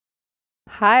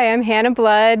Hi, I'm Hannah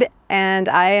Blood, and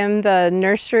I am the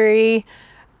nursery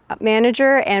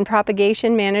manager and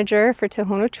propagation manager for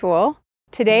Tohono Chul.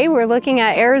 Today we're looking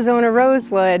at Arizona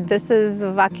Rosewood. This is the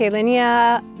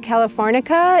Vauquelinia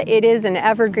californica. It is an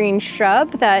evergreen shrub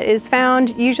that is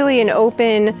found usually in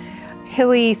open,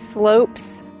 hilly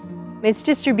slopes. Its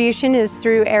distribution is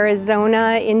through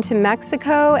Arizona into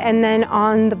Mexico and then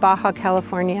on the Baja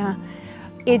California.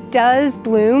 It does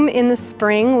bloom in the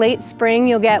spring. Late spring,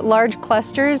 you'll get large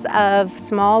clusters of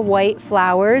small white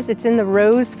flowers. It's in the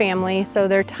rose family, so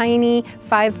they're tiny,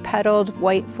 5-petaled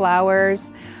white flowers.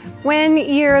 When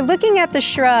you're looking at the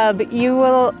shrub, you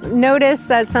will notice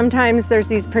that sometimes there's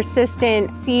these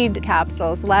persistent seed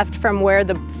capsules left from where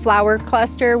the flower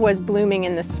cluster was blooming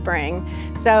in the spring.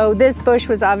 So this bush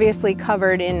was obviously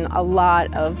covered in a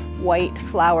lot of white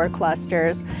flower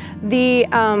clusters. The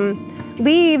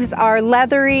leaves are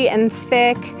leathery and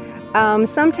thick.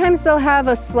 Sometimes they'll have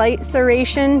a slight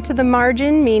serration to the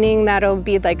margin, meaning that it'll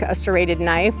be like a serrated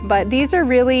knife, but these are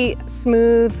really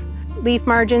smooth leaf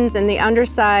margins, and the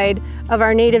underside of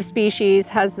our native species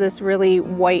has this really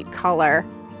white color.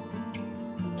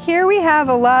 Here we have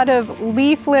a lot of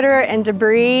leaf litter and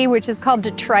debris, which is called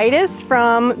detritus,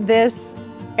 from this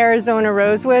Arizona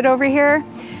rosewood over here.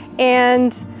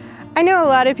 And I know a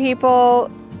lot of people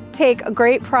take a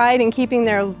great pride in keeping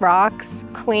their rocks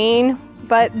clean,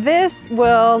 but this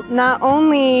will not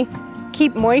only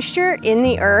keep moisture in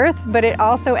the earth, but it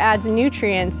also adds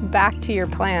nutrients back to your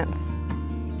plants.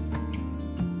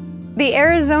 The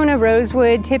Arizona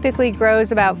rosewood typically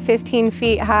grows about 15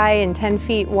 feet high and 10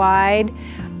 feet wide.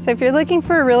 So if you're looking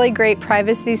for a really great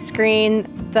privacy screen,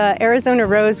 the Arizona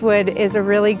rosewood is a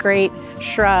really great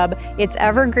shrub. It's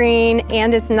evergreen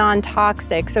and it's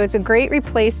non-toxic, so it's a great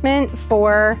replacement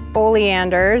for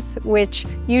oleanders, which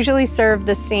usually serve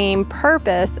the same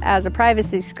purpose as a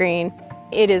privacy screen.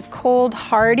 It is cold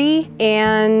hardy,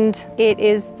 and it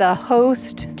is the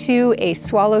host to a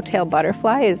swallowtail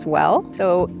butterfly as well.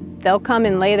 So they'll come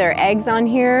and lay their eggs on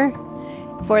here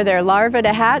for their larvae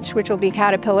to hatch, which will be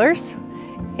caterpillars,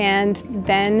 and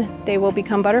then they will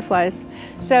become butterflies.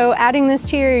 So adding this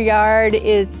to your yard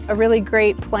is a really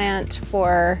great plant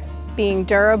for being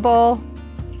durable.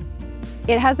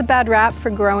 It has a bad rap for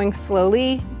growing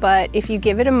slowly, but if you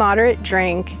give it a moderate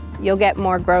drink, you'll get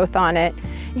more growth on it.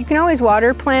 You can always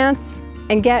water plants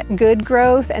and get good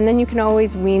growth, and then you can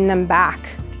always wean them back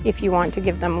if you want to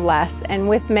give them less. And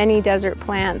with many desert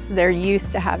plants, they're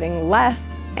used to having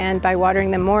less, and by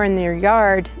watering them more in your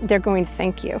yard, they're going to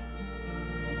thank you.